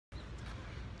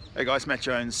Hey guys, Matt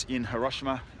Jones in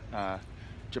Hiroshima,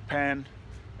 Japan,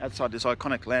 outside this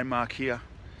iconic landmark here.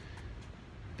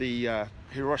 The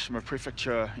Hiroshima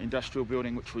Prefecture Industrial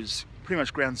Building, which was pretty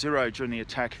much ground zero during the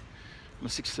attack on the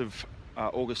 6th of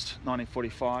August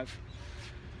 1945.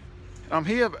 I'm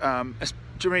here,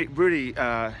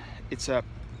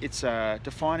 it's a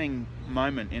defining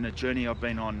moment in a journey I've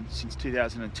been on since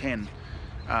 2010.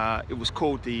 It was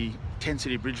called the 10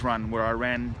 City Bridge Run, where I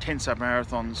ran 10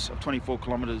 sub-marathons of 24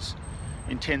 kilometres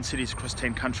in 10 cities across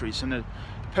 10 countries. And the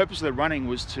purpose of the running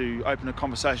was to open a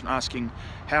conversation asking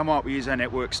how might we use our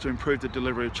networks to improve the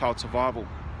delivery of child survival.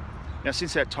 Now,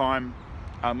 since that time,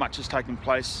 much has taken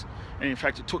place, and in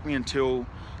fact it took me until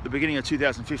the beginning of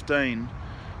 2015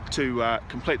 to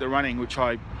complete the running, which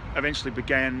I eventually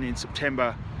began in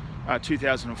September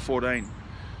 2014.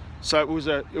 So it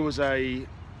was a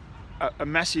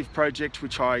massive project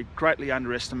which I greatly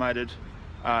underestimated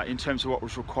in terms of what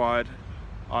was required.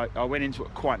 I went into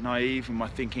it quite naive in my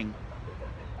thinking,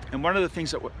 and one of the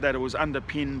things that was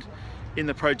underpinned in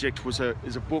the project is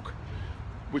a book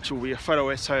which will be a photo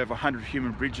essay of 100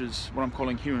 human bridges, what I'm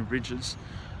calling human bridges.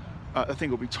 I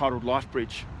think it will be titled Life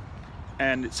Bridge,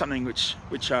 and it's something which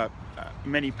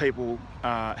many people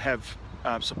have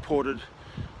supported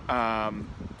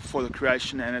for the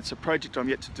creation, and it's a project I'm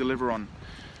yet to deliver on.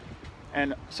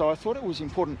 And so I thought it was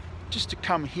important just to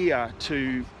come here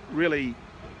to really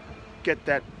get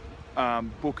that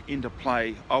book into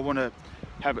play. I want to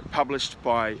have it published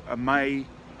by May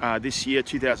this year,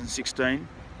 2016.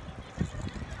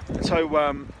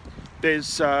 So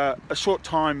there's a short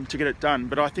time to get it done,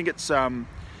 but I think it's a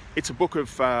book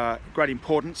of great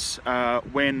importance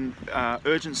when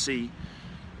urgency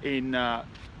in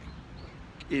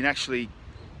actually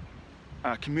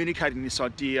communicating this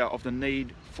idea of the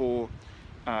need for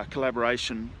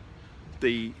collaboration,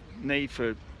 the need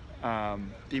for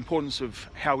the importance of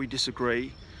how we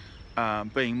disagree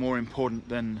being more important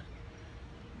than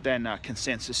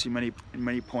consensus in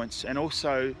many points, and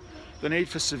also the need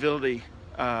for civility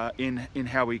in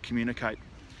how we communicate.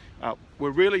 We're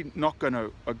really not going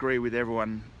to agree with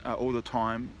everyone all the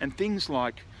time, and things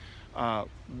like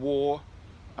war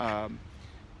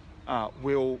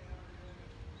will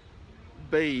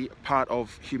be part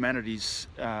of humanity's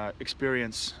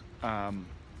experience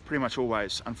pretty much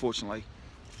always, unfortunately.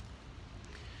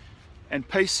 And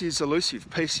peace is elusive,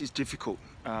 peace is difficult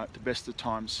at the best of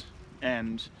times,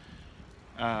 and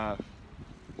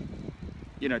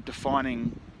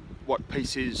defining what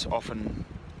peace is often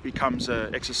becomes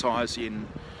an exercise in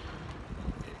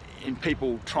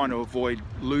people trying to avoid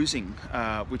losing,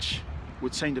 which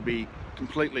would seem to be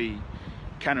completely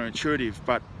counterintuitive,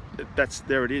 but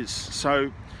there it is.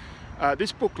 So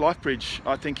this book, Life Bridge,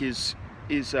 I think is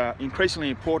increasingly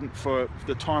important for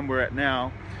the time we're at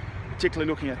now, particularly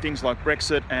looking at things like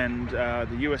Brexit and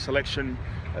the US election.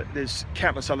 There's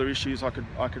countless other issues I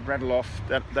could rattle off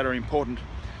that are important.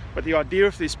 But the idea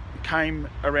of this came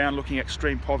around looking at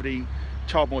extreme poverty,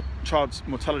 child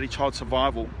mortality, child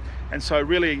survival, and so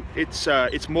really it's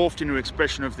morphed into an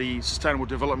expression of the Sustainable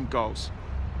Development Goals.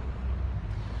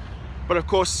 But of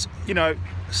course,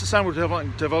 Sustainable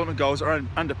Development Goals are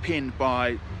underpinned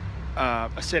by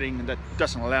a setting that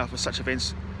doesn't allow for such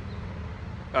events,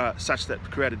 such that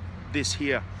created this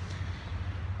here.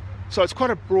 So it's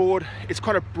quite a broad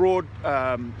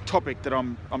topic that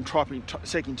I'm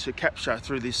seeking to capture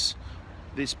through this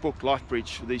book, Life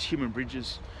Bridge, for these human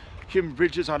bridges. Human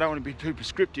bridges, I don't want to be too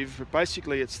prescriptive, but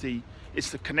basically it's the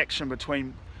connection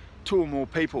between two or more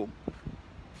people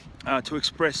to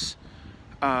express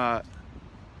their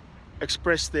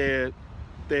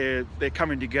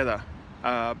coming together.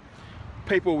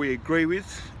 People we agree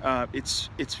with, it's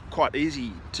quite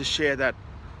easy to share that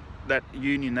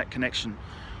union, that connection.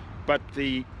 But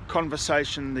the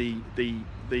conversation,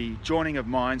 the joining of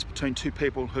minds between two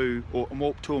people two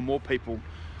or more people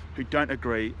who don't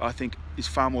agree, I think is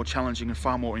far more challenging and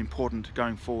far more important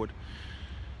going forward.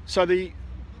 So the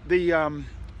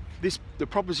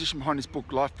proposition behind this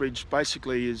book, Life Bridge,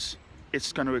 basically is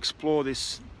it's going to explore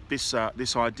this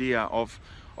idea of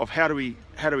how do we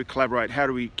collaborate, how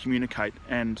do we communicate,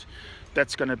 and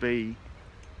that's going to be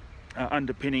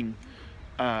underpinning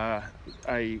what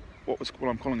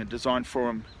I'm calling a design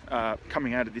forum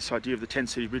coming out of this idea of the 10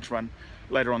 City Bridge Run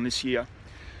later on this year.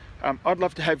 I'd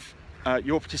love to have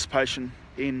your participation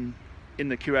in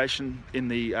the curation, in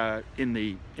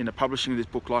the publishing of this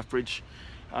book, Life Bridge.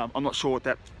 I'm not sure what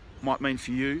that might mean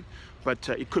for you, but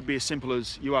it could be as simple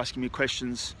as you asking me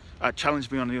questions,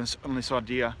 challenge me on this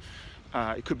idea.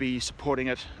 It could be supporting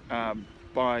it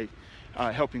by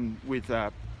helping with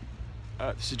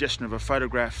the suggestion of a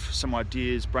photograph, some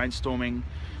ideas, brainstorming,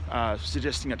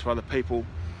 suggesting it to other people.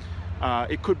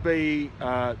 It could be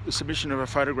the submission of a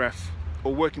photograph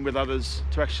or working with others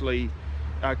to actually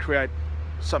create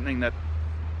something that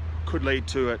could lead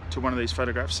to one of these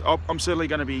photographs. I'm certainly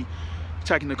going to be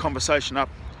taking the conversation up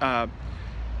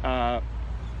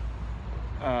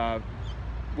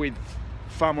with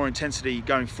far more intensity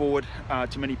going forward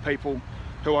to many people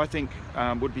who I think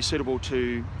would be suitable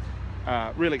to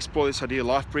really explore this idea of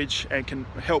life bridge, and can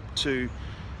help to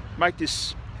make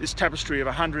this tapestry of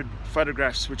 100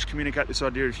 photographs which communicate this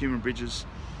idea of human bridges.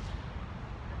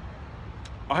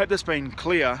 I hope that's been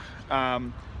clear.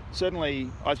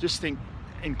 Certainly, I just think,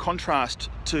 in contrast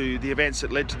to the events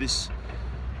that led to this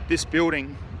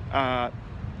building,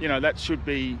 you know, that should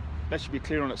be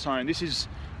clear on its own. This is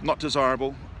not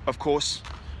desirable, of course.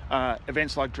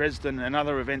 Events like Dresden and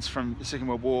other events from the Second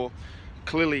World War,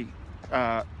 clearly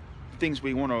things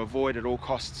we want to avoid at all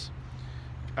costs.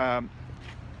 And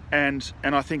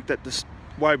I think that the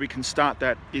way we can start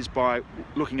that is by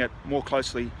looking at more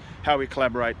closely how we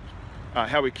collaborate,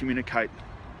 how we communicate,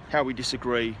 how we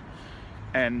disagree,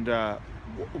 and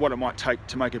what it might take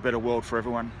to make a better world for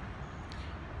everyone.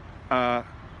 I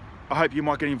hope you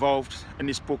might get involved in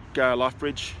this book, Life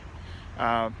Bridge.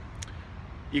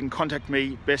 You can contact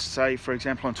me, best say, for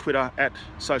example, on Twitter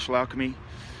 @socialalchemy.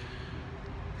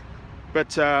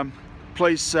 But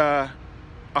please, I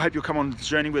hope you'll come on the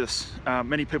journey with us.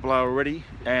 Many people are already,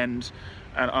 and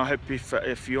I hope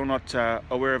if you're not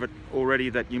aware of it already,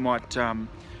 that you might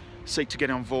seek to get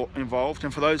involved.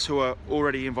 And for those who are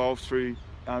already involved through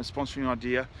sponsoring an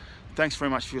idea, thanks very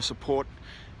much for your support.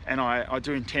 And I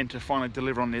do intend to finally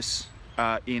deliver on this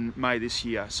in May this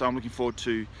year. So I'm looking forward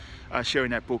to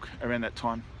sharing that book around that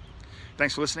time.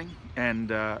 Thanks for listening,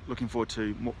 and looking forward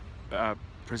to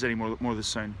presenting more of this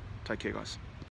soon. Take care, guys.